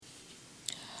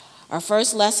Our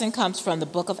first lesson comes from the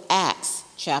book of Acts,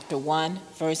 chapter 1,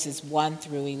 verses 1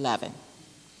 through 11.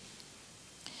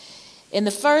 In the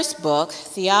first book,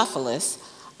 Theophilus,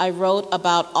 I wrote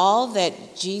about all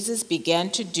that Jesus began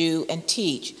to do and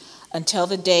teach until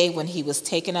the day when he was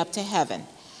taken up to heaven,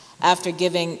 after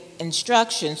giving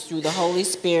instructions through the Holy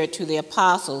Spirit to the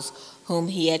apostles whom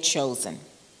he had chosen.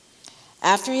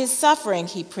 After his suffering,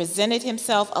 he presented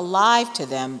himself alive to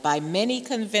them by many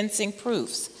convincing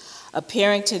proofs,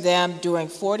 appearing to them during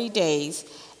 40 days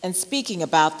and speaking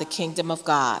about the kingdom of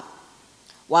God.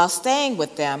 While staying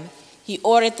with them, he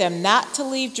ordered them not to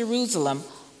leave Jerusalem,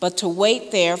 but to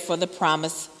wait there for the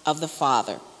promise of the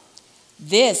Father.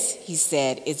 This, he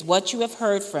said, is what you have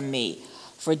heard from me.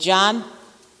 For John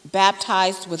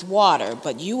baptized with water,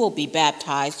 but you will be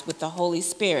baptized with the Holy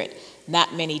Spirit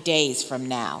not many days from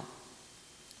now.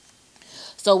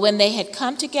 So when they had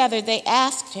come together, they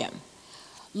asked him,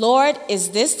 Lord, is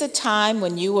this the time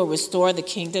when you will restore the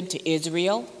kingdom to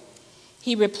Israel?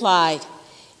 He replied,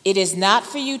 It is not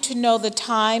for you to know the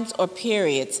times or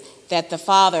periods that the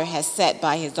Father has set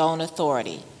by his own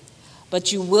authority,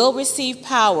 but you will receive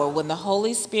power when the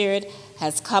Holy Spirit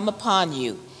has come upon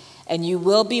you, and you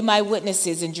will be my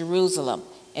witnesses in Jerusalem,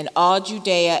 in all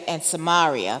Judea and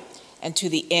Samaria, and to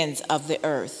the ends of the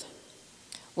earth.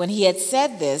 When he had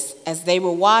said this, as they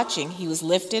were watching, he was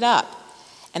lifted up,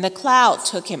 and a cloud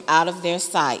took him out of their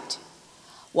sight.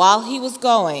 While he was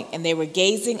going, and they were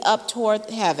gazing up toward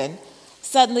heaven,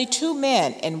 suddenly 2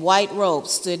 men in white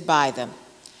robes stood by them.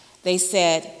 They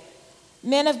said,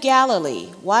 Men of Galilee,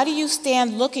 why do you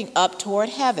stand looking up toward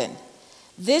heaven?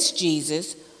 This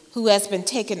Jesus, who has been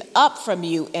taken up from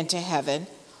you into heaven,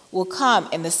 will come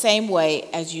in the same way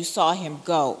as you saw him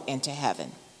go into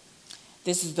heaven.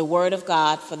 This is the word of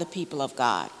God for the people of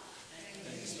God.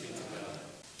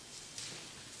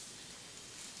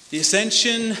 The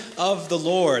Ascension of the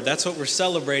Lord, that's what we're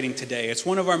celebrating today. It's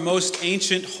one of our most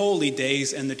ancient holy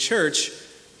days in the church,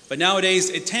 but nowadays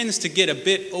it tends to get a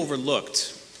bit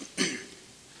overlooked.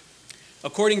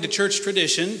 According to church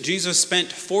tradition, Jesus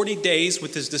spent 40 days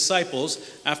with his disciples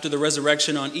after the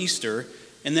resurrection on Easter,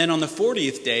 and then on the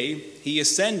 40th day, he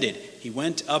ascended. He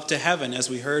went up to heaven, as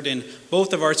we heard in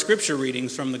both of our scripture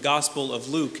readings from the Gospel of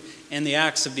Luke and the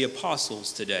Acts of the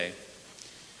Apostles today.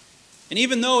 And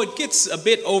even though it gets a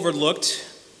bit overlooked,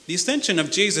 the ascension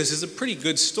of Jesus is a pretty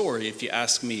good story, if you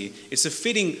ask me. It's a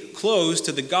fitting close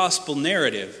to the gospel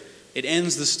narrative. It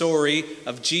ends the story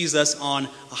of Jesus on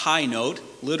a high note,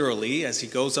 literally, as he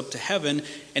goes up to heaven,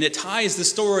 and it ties the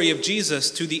story of Jesus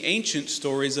to the ancient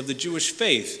stories of the Jewish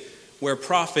faith, where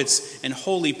prophets and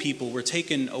holy people were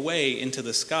taken away into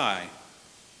the sky.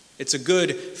 It's a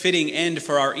good, fitting end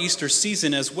for our Easter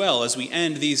season as well, as we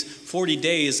end these 40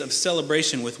 days of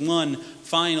celebration with one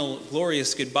final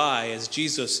glorious goodbye as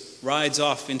Jesus rides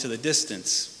off into the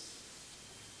distance.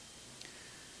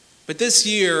 But this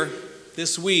year,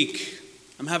 this week,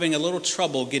 I'm having a little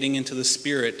trouble getting into the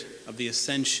spirit of the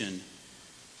Ascension.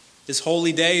 This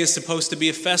holy day is supposed to be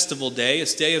a festival day,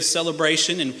 it's a day of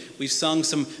celebration, and we've sung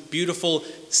some beautiful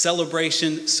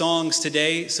celebration songs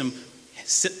today, some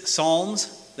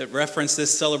psalms that reference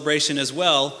this celebration as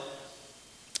well.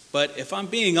 But if I'm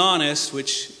being honest,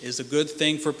 which is a good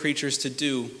thing for preachers to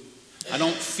do, I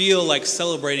don't feel like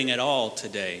celebrating at all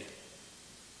today.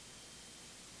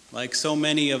 Like so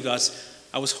many of us,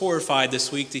 I was horrified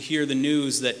this week to hear the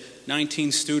news that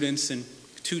 19 students and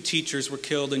 2 teachers were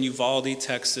killed in Uvalde,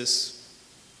 Texas.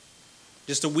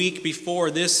 Just a week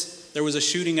before this, there was a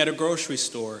shooting at a grocery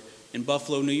store in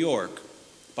Buffalo, New York,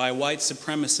 by a white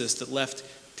supremacist that left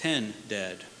 10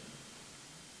 dead.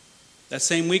 That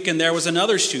same weekend, there was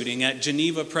another shooting at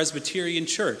Geneva Presbyterian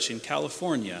Church in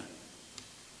California.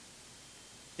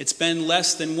 It's been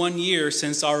less than 1 year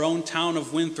since our own town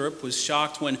of Winthrop was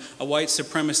shocked when a white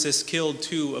supremacist killed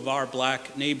 2 of our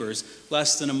black neighbors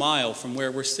less than a mile from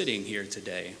where we're sitting here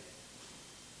today.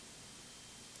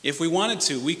 If we wanted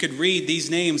to, we could read these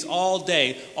names all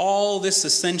day, all this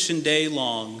Ascension Day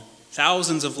long.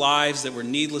 Thousands of lives that were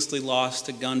needlessly lost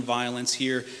to gun violence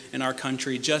here in our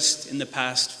country just in the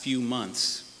past few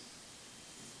months.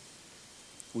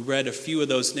 We read a few of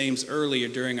those names earlier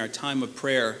during our time of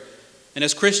prayer. And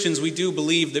as Christians, we do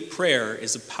believe that prayer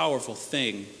is a powerful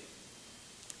thing.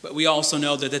 But we also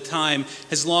know that the time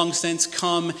has long since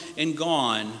come and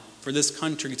gone for this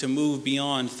country to move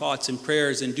beyond thoughts and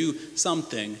prayers and do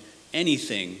something,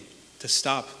 anything, to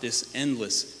stop this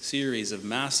endless series of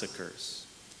massacres.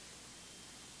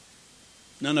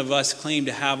 None of us claim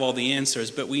to have all the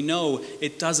answers, but we know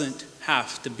it doesn't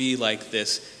have to be like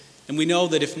this. And we know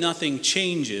that if nothing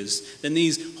changes, then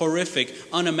these horrific,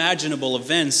 unimaginable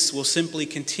events will simply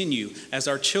continue as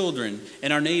our children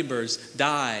and our neighbors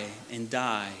die and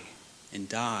die and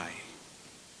die.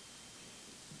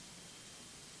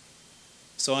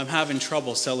 So I'm having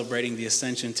trouble celebrating the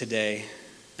Ascension today,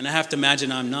 and I have to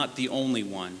imagine I'm not the only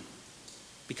one.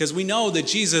 Because we know that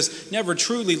Jesus never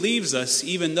truly leaves us,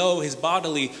 even though his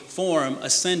bodily form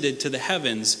ascended to the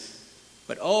heavens.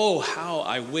 But oh, how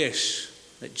I wish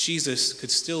that Jesus could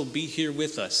still be here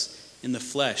with us in the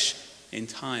flesh in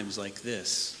times like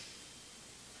this.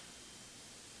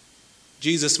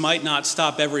 Jesus might not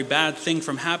stop every bad thing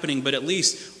from happening, but at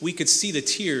least we could see the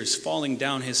tears falling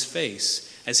down his face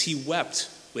as he wept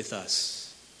with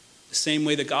us. The same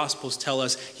way the Gospels tell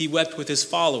us he wept with his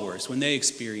followers when they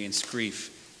experienced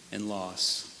grief and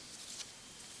loss.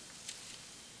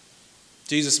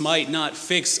 Jesus might not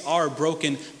fix our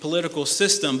broken political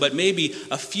system, but maybe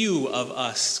a few of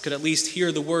us could at least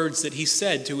hear the words that he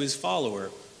said to his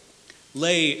follower.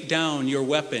 Lay down your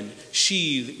weapon,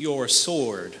 sheathe your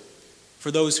sword. For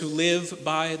those who live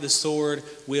by the sword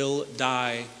will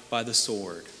die by the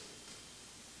sword.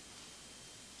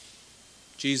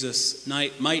 Jesus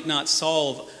might not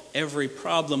solve every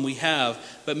problem we have,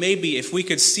 but maybe if we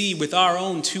could see with our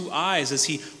own two eyes as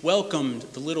he welcomed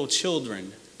the little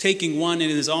children, taking one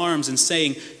in his arms and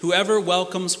saying, "Whoever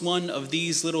welcomes one of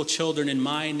these little children in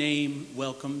my name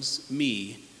welcomes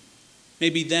me,"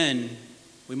 maybe then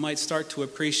we might start to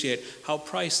appreciate how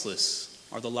priceless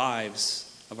are the lives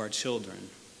of our children.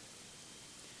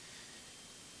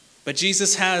 But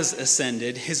Jesus has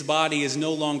ascended. His body is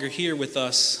no longer here with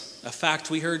us, a fact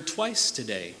we heard twice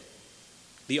today.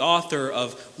 The author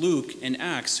of Luke and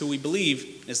Acts, who we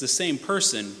believe is the same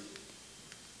person,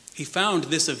 he found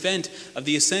this event of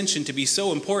the ascension to be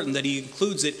so important that he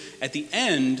includes it at the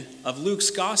end of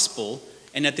Luke's gospel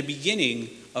and at the beginning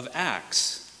of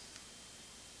Acts.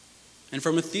 And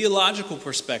from a theological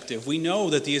perspective, we know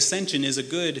that the ascension is a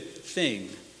good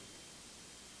thing.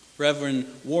 Reverend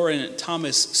Warren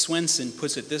Thomas Swenson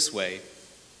puts it this way: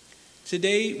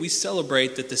 today we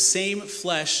celebrate that the same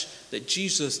flesh that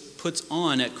Jesus puts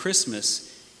on at Christmas,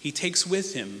 he takes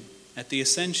with him at the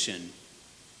ascension.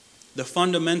 The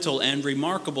fundamental and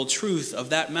remarkable truth of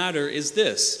that matter is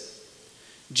this: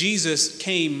 Jesus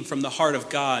came from the heart of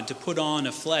God to put on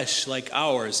a flesh like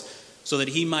ours so that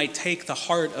he might take the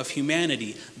heart of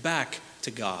humanity back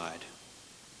to God.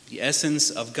 The essence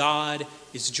of God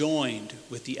is joined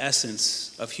with the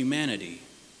essence of humanity.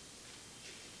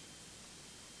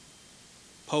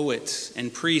 Poet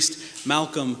and priest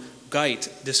Malcolm Guite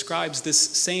describes this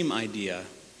same idea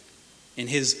in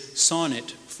his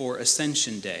sonnet for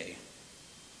Ascension Day.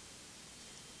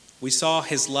 We saw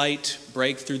his light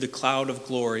break through the cloud of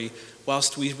glory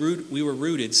whilst we were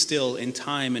rooted still in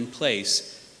time and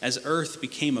place, as earth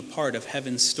became a part of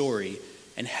heaven's story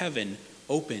and heaven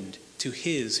opened to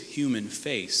his human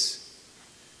face.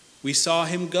 We saw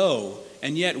him go,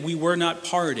 and yet we were not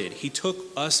parted. He took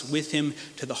us with him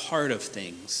to the heart of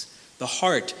things. The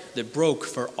heart that broke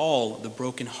for all the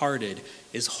brokenhearted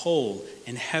is whole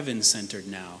and heaven-centered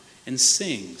now, and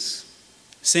sings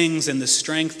in the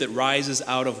strength that rises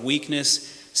out of weakness,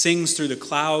 sings through the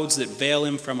clouds that veil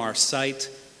him from our sight,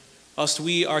 lest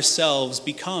we ourselves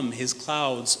become his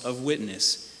clouds of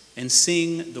witness and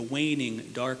sing the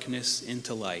waning darkness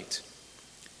into light.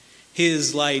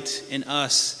 His light in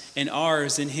us and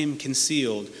ours in him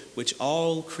concealed, which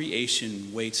all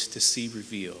creation waits to see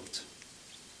revealed.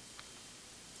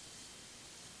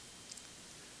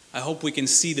 I hope we can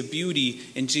see the beauty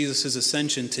in Jesus'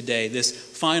 ascension today, this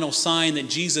final sign that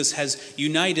Jesus has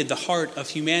united the heart of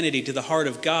humanity to the heart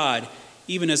of God,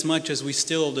 even as much as we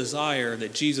still desire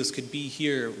that Jesus could be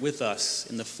here with us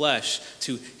in the flesh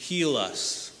to heal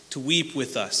us, to weep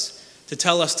with us, to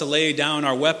tell us to lay down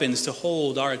our weapons, to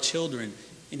hold our children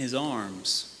in his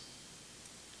arms.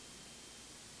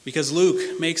 Because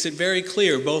Luke makes it very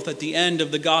clear, both at the end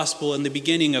of the gospel and the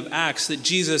beginning of Acts, that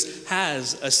Jesus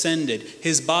has ascended.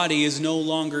 His body is no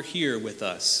longer here with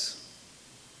us.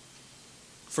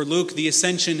 For Luke, the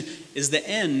ascension is the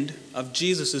end of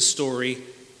Jesus' story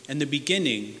and the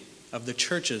beginning of the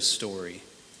church's story.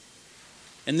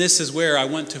 And this is where I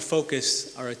want to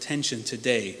focus our attention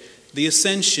today. The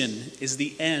ascension is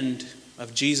the end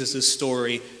of Jesus'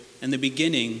 story and the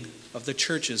beginning of the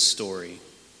church's story.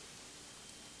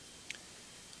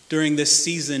 During this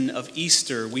season of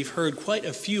Easter, we've heard quite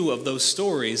a few of those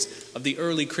stories of the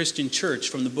early Christian church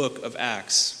from the book of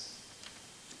Acts.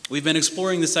 We've been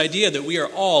exploring this idea that we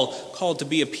are all called to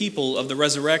be a people of the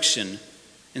resurrection.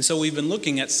 And so we've been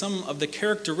looking at some of the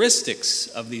characteristics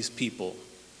of these people.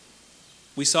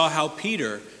 We saw how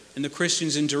Peter and the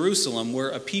Christians in Jerusalem were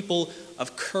a people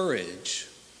of courage.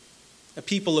 A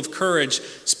people of courage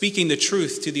speaking the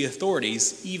truth to the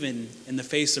authorities, even in the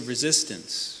face of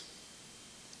resistance.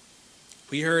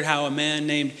 We heard how a man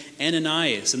named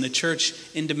Ananias and the church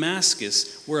in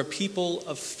Damascus were a people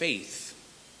of faith.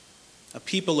 A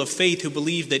people of faith who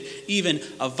believed that even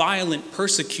a violent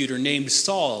persecutor named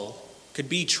Saul could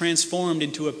be transformed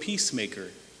into a peacemaker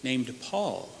named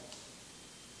Paul.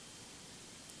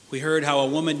 We heard how a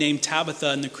woman named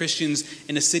Tabitha and the Christians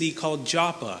in a city called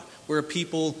Joppa were a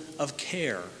people of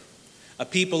care. A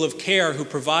people of care who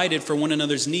provided for one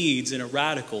another's needs in a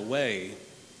radical way.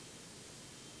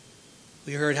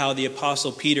 We heard how the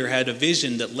Apostle Peter had a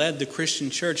vision that led the Christian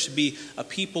church to be a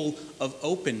people of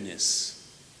openness.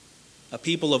 A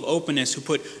people of openness who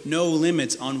put no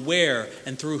limits on where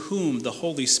and through whom the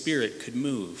Holy Spirit could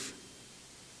move.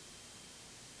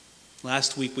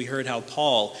 Last week we heard how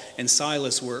Paul and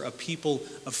Silas were a people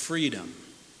of freedom.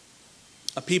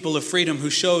 A people of freedom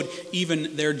who showed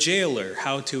even their jailer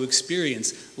how to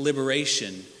experience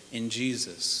liberation in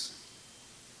Jesus.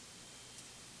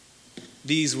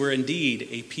 These were indeed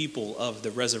a people of the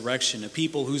resurrection, a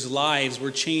people whose lives were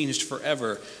changed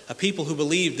forever, a people who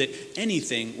believed that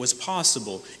anything was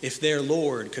possible if their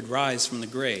Lord could rise from the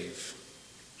grave.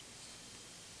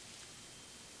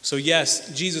 So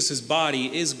yes, Jesus'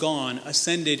 body is gone,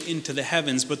 ascended into the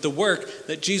heavens, but the work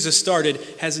that Jesus started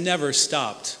has never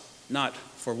stopped, not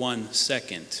for 1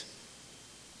 second.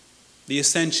 The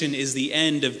ascension is the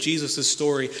end of Jesus'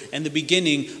 story and the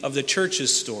beginning of the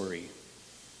church's story.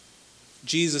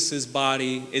 Jesus'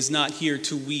 body is not here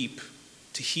to weep,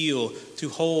 to heal, to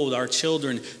hold our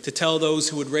children, to tell those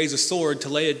who would raise a sword to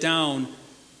lay it down,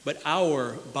 but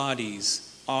our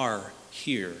bodies are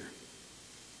here.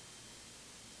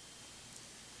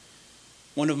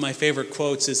 One of my favorite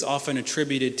quotes is often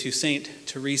attributed to Saint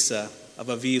Teresa of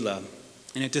Avila,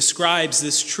 and it describes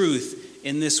this truth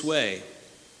in this way.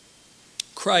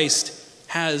 Christ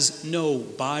has no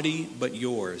body but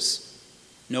yours.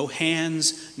 No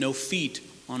hands, no feet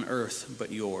on earth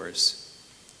but yours.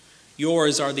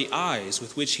 Yours are the eyes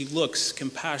with which he looks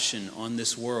compassion on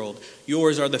this world.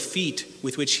 Yours are the feet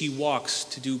with which he walks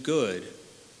to do good.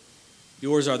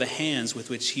 Yours are the hands with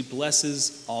which he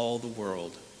blesses all the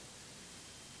world.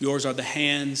 Yours are the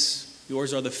hands,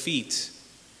 yours are the feet,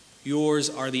 yours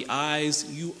are the eyes,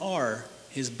 you are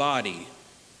his body.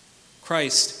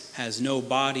 Christ has no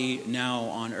body now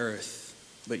on earth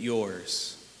but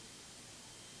yours.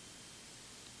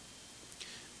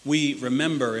 We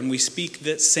remember and we speak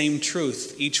that same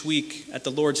truth each week at the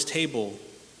Lord's table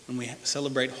when we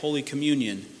celebrate Holy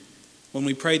Communion, when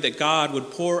we pray that God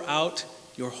would pour out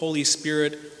your Holy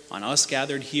Spirit on us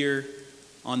gathered here,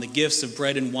 on the gifts of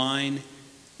bread and wine.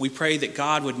 We pray that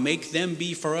God would make them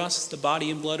be for us the body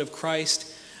and blood of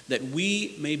Christ, that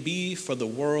we may be for the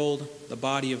world the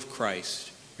body of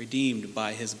Christ, redeemed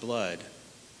by his blood.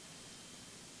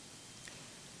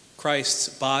 Christ's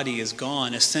body is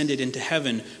gone, ascended into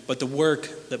heaven, but the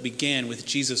work that began with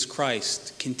Jesus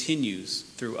Christ continues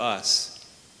through us.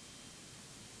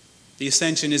 The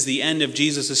ascension is the end of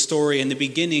Jesus' story and the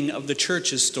beginning of the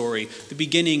church's story, the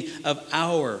beginning of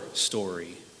our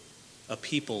story, a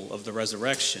people of the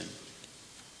resurrection.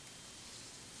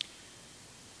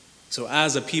 So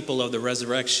as a people of the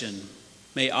resurrection,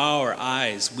 may our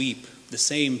eyes weep the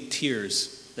same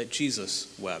tears that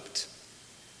Jesus wept.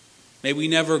 May we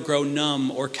never grow numb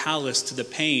or callous to the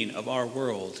pain of our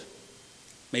world.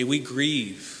 May we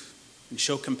grieve and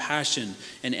show compassion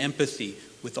and empathy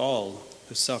with all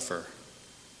who suffer.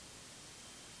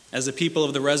 As the people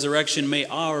of the resurrection, may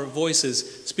our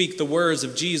voices speak the words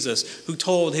of Jesus, who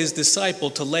told his disciple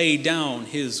to lay down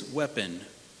his weapon.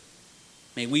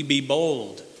 May we be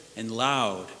bold and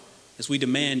loud as we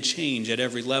demand change at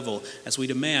every level, as we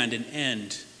demand an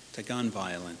end to gun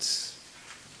violence.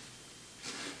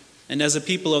 And as a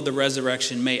people of the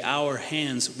resurrection, may our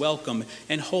hands welcome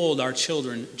and hold our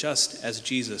children just as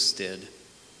Jesus did.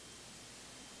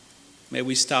 May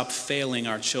we stop failing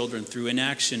our children through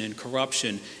inaction and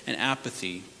corruption and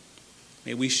apathy.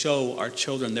 May we show our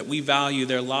children that we value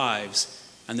their lives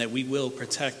and that we will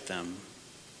protect them.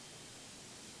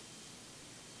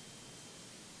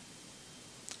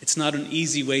 It's not an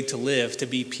easy way to live, to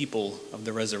be people of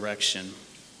the resurrection.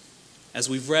 As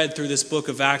we've read through this book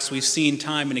of Acts, we've seen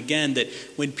time and again that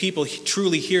when people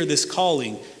truly hear this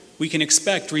calling, we can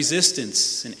expect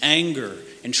resistance and anger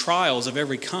and trials of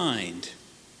every kind.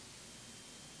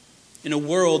 In a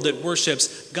world that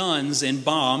worships guns and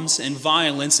bombs and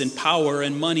violence and power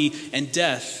and money and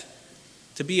death,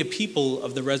 to be a people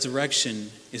of the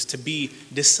resurrection is to be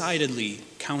decidedly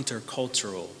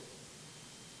countercultural.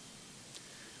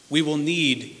 We will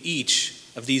need each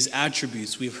of these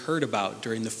attributes we've heard about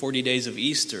during the 40 days of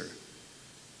Easter.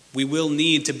 We will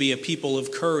need to be a people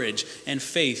of courage and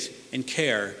faith and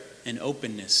care and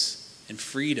openness and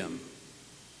freedom.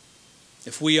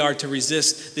 If we are to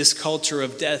resist this culture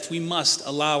of death, we must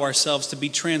allow ourselves to be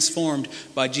transformed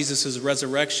by Jesus'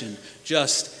 resurrection,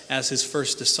 just as his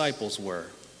first disciples were.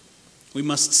 We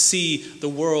must see the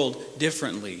world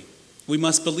differently. We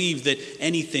must believe that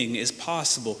anything is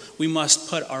possible. We must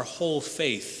put our whole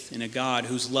faith in a God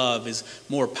whose love is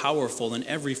more powerful than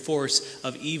every force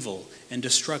of evil and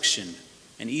destruction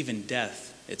and even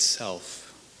death itself.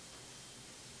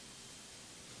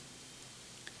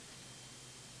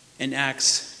 In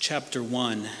Acts chapter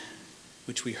 1,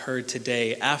 which we heard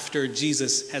today, after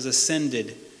Jesus has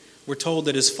ascended, we're told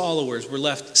that his followers were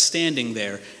left standing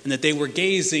there and that they were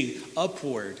gazing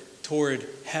upward toward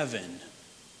heaven.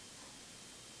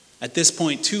 At this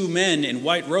point, two men in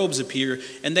white robes appear,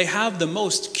 and they have the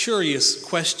most curious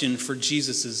question for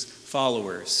Jesus'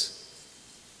 followers.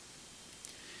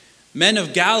 Men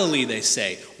of Galilee, they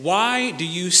say, why do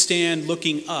you stand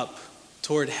looking up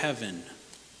toward heaven?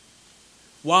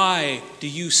 Why do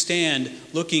you stand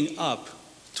looking up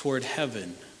toward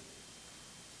heaven?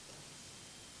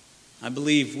 I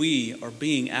believe we are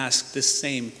being asked this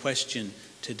same question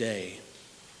today.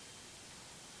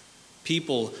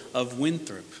 People of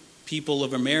Winthrop, people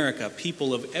of America,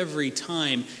 people of every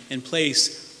time and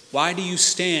place, why do you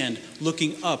stand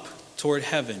looking up toward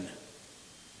heaven?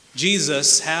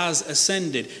 Jesus has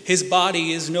ascended. His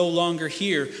body is no longer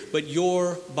here, but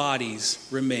your bodies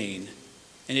remain.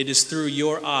 And it is through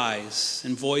your eyes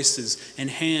and voices and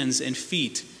hands and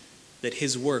feet that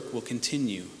his work will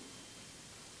continue.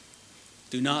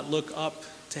 Do not look up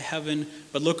to heaven,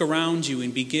 but look around you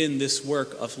and begin this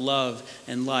work of love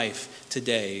and life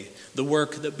today. The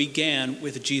work that began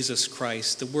with Jesus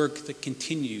Christ, the work that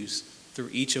continues through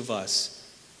each of us,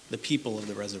 the people of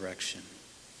the resurrection.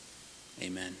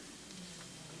 Amen.